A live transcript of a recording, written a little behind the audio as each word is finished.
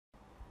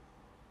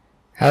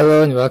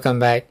Hello and welcome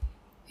back.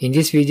 In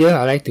this video,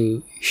 I'd like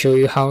to show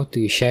you how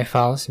to share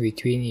files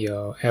between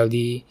your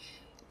LD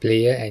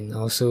player and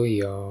also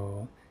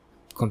your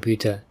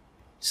computer.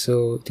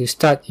 So to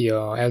start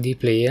your LD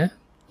player,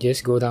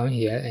 just go down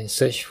here and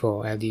search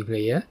for LD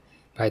player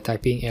by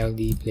typing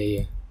LD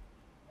player.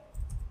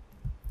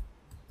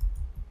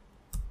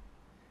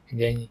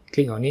 And then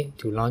click on it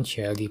to launch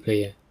your LD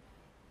player.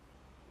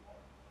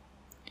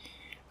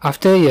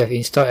 After you have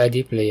installed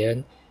LD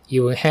player,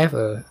 you will have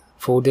a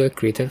folder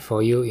created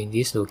for you in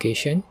this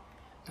location.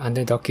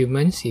 Under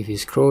documents, if you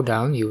scroll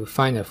down, you will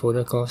find a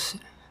folder called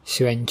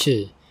选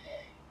址.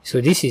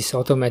 So this is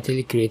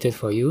automatically created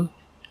for you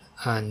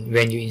and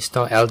when you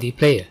install LD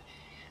player.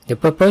 The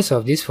purpose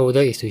of this folder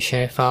is to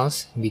share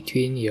files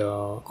between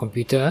your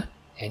computer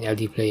and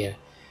LD player.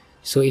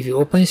 So if you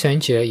open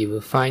选址, you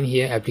will find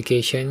here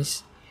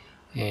applications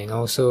and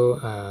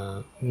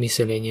also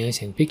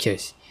miscellaneous and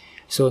pictures.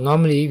 So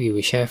normally we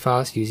will share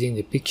files using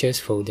the pictures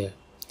folder.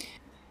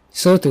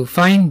 So to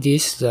find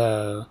this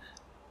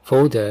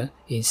folder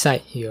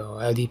inside your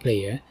LD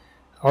player,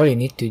 all you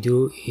need to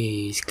do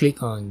is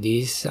click on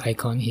this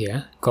icon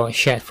here called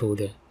shared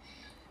folder.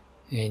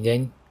 And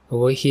then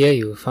over here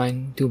you will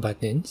find two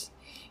buttons.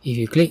 If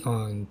you click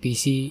on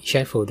PC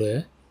shared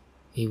folder,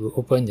 it will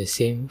open the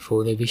same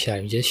folder which I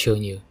have just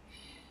shown you.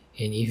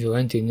 And if you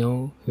want to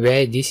know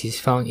where this is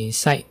found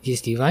inside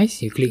this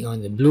device, you click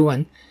on the blue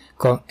one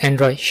called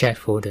Android shared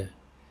folder.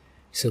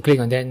 So click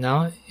on that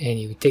now and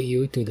it will take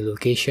you to the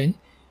location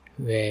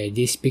where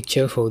this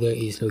picture folder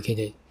is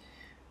located.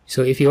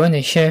 So if you want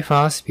to share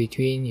files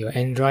between your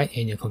Android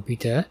and your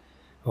computer,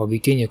 or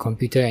between your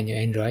computer and your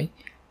Android,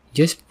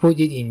 just put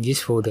it in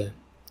this folder.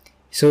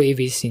 So if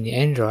it's in the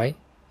Android,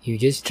 you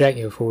just drag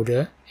your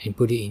folder and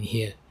put it in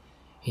here,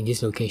 in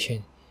this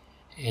location.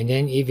 And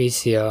then if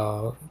it's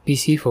your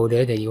PC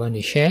folder that you want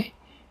to share,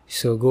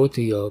 so go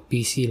to your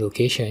PC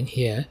location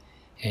here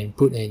and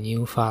put a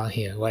new file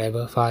here,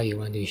 whatever file you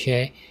want to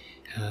share,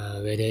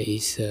 whether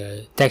it's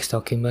a text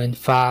document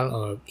file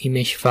or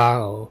image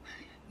file or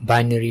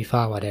binary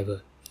file,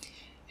 whatever.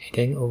 And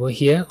then over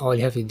here, all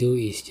you have to do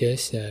is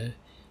just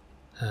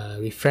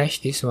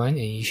refresh this one and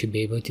you should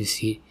be able to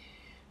see it.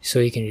 So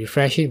you can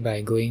refresh it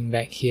by going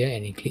back here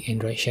and then click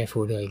Android share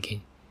folder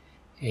again.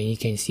 And you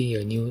can see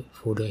your new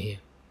folder here.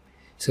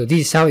 So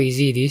this is how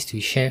easy it is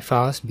to share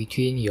files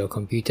between your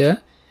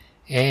computer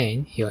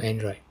and your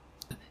Android.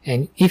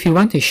 And if you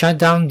want to shut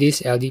down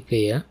this LD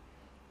player,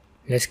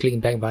 let's click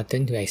back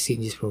button to exit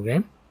this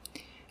program.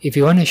 If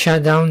you want to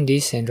shut down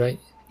this LD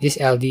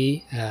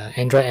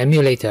Android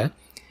emulator,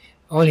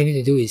 all you need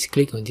to do is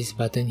click on this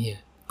button here,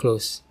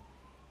 close.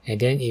 And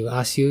then it will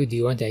ask you, do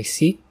you want to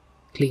exit?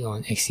 Click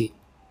on exit.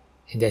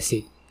 And that's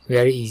it.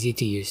 Very easy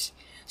to use.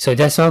 So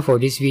that's all for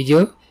this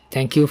video.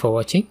 Thank you for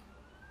watching.